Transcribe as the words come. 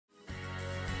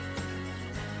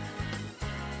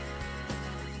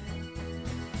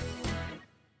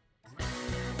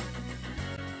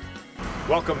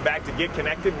Welcome back to Get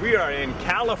Connected. We are in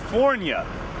California.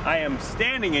 I am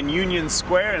standing in Union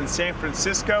Square in San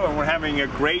Francisco, and we're having a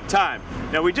great time.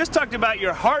 Now, we just talked about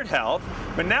your heart health,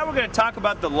 but now we're going to talk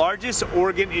about the largest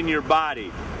organ in your body.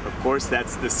 Of course,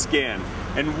 that's the skin.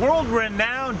 And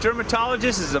world-renowned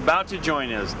dermatologist is about to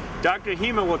join us. Dr.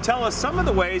 Hema will tell us some of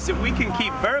the ways that we can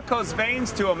keep varicose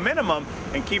veins to a minimum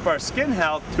and keep our skin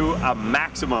health to a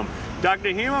maximum. Dr.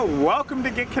 Hema, welcome to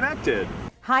Get Connected.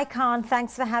 Hi, Conn.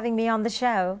 Thanks for having me on the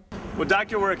show. Well,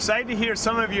 Doctor, we're excited to hear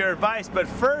some of your advice, but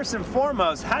first and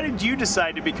foremost, how did you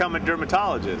decide to become a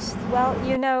dermatologist? Well,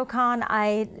 you know, Conn,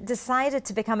 I decided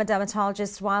to become a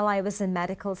dermatologist while I was in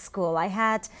medical school. I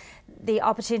had the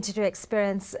opportunity to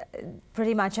experience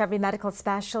pretty much every medical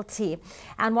specialty.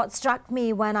 And what struck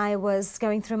me when I was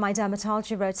going through my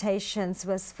dermatology rotations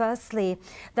was firstly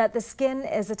that the skin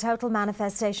is a total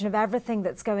manifestation of everything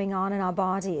that's going on in our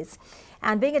bodies.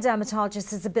 And being a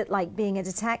dermatologist is a bit like being a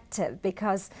detective,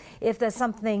 because if there's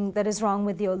something that is wrong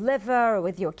with your liver or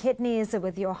with your kidneys or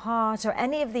with your heart or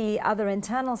any of the other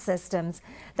internal systems,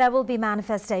 there will be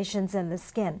manifestations in the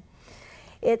skin.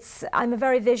 I'm a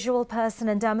very visual person,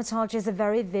 and dermatology is a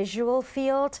very visual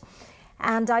field.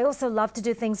 And I also love to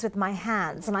do things with my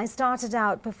hands. And I started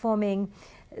out performing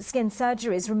skin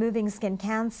surgeries, removing skin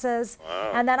cancers.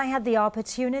 Wow. And then I had the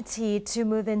opportunity to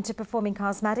move into performing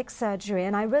cosmetic surgery,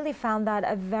 and I really found that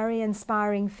a very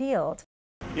inspiring field.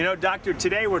 You know, Doctor,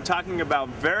 today we're talking about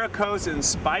varicose and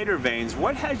spider veins.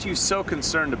 What has you so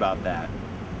concerned about that?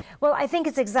 Well, I think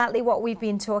it's exactly what we've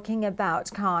been talking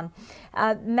about, Conn.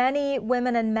 Many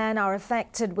women and men are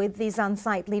affected with these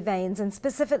unsightly veins, and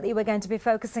specifically we're going to be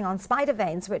focusing on spider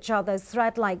veins, which are those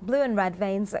thread-like blue and red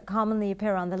veins that commonly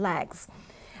appear on the legs.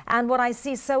 And what I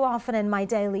see so often in my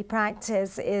daily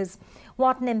practice is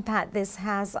what an impact this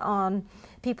has on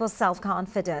people's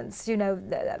self-confidence. You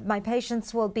know, my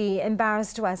patients will be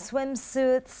embarrassed to wear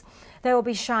swimsuits. They will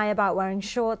be shy about wearing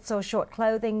shorts or short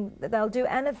clothing. They'll do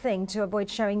anything to avoid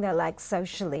showing their legs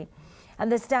socially.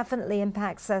 And this definitely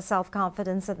impacts their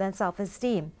self-confidence and their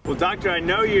self-esteem. Well, Doctor, I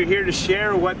know you're here to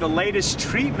share what the latest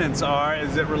treatments are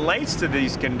as it relates to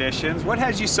these conditions. What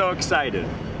has you so excited?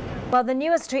 Well, the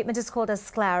newest treatment is called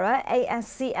Asclera,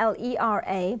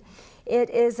 A-S-C-L-E-R-A. It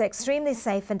is extremely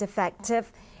safe and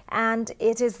effective, and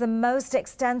it is the most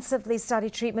extensively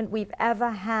studied treatment we've ever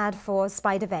had for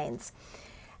spider veins.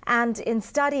 And in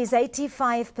studies,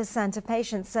 85% of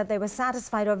patients said they were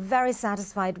satisfied or very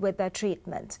satisfied with their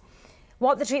treatment.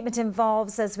 What the treatment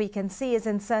involves, as we can see, is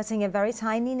inserting a very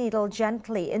tiny needle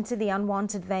gently into the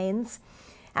unwanted veins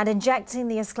and injecting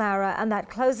the Asclera, and that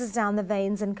closes down the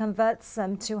veins and converts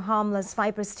them to harmless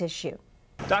fibrous tissue.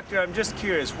 Doctor, I'm just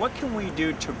curious, what can we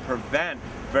do to prevent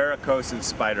varicose and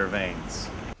spider veins?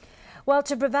 Well,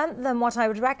 to prevent them, what I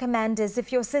would recommend is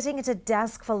if you're sitting at a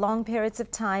desk for long periods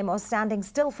of time or standing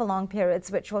still for long periods,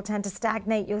 which will tend to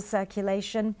stagnate your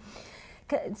circulation,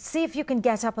 see if you can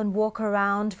get up and walk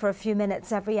around for a few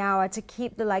minutes every hour to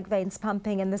keep the leg veins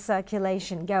pumping and the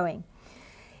circulation going.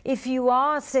 If you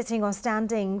are sitting or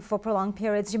standing for prolonged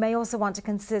periods, you may also want to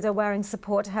consider wearing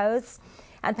support hose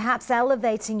and perhaps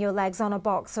elevating your legs on a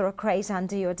box or a crate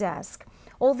under your desk.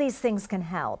 All these things can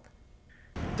help.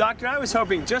 Doctor, I was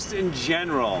hoping just in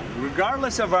general,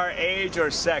 regardless of our age or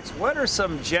sex, what are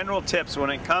some general tips when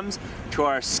it comes to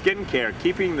our skin care,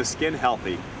 keeping the skin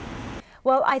healthy?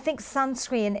 Well, I think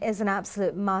sunscreen is an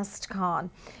absolute must,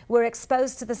 Conn. We're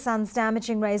exposed to the sun's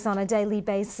damaging rays on a daily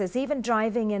basis. Even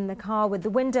driving in the car with the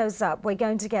windows up, we're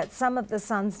going to get some of the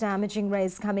sun's damaging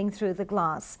rays coming through the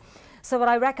glass. So what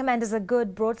I recommend is a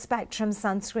good broad-spectrum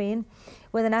sunscreen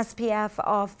with an SPF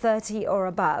of 30 or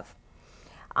above.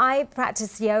 I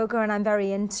practice yoga and I'm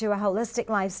very into a holistic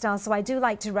lifestyle, so I do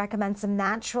like to recommend some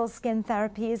natural skin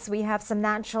therapies. We have some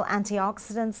natural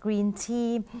antioxidants, green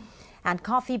tea, and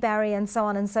coffee berry and so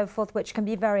on and so forth, which can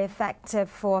be very effective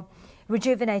for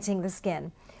rejuvenating the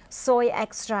skin. Soy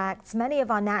extracts, many of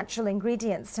our natural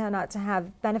ingredients turn out to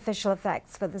have beneficial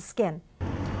effects for the skin.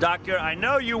 Doctor, I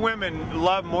know you women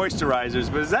love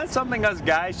moisturizers, but is that something us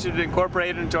guys should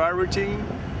incorporate into our routine?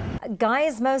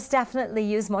 Guys most definitely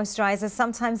use moisturizers.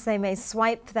 Sometimes they may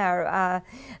swipe their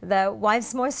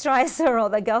wife's moisturizer or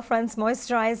their girlfriend's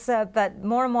moisturizer, but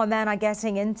more and more men are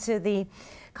getting into the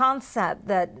concept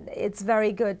that it's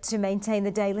very good to maintain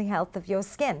the daily health of your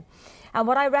skin. And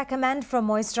what I recommend for a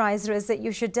moisturizer is that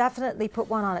you should definitely put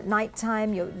one on at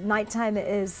nighttime. Nighttime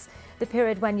is the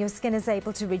period when your skin is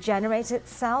able to regenerate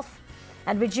itself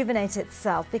and rejuvenate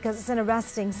itself because it's in a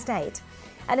resting state.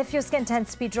 And if your skin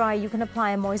tends to be dry, you can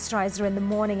apply a moisturizer in the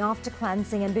morning after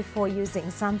cleansing and before using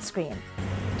sunscreen.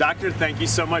 Doctor, thank you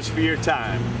so much for your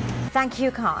time. Thank you,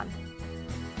 Conn.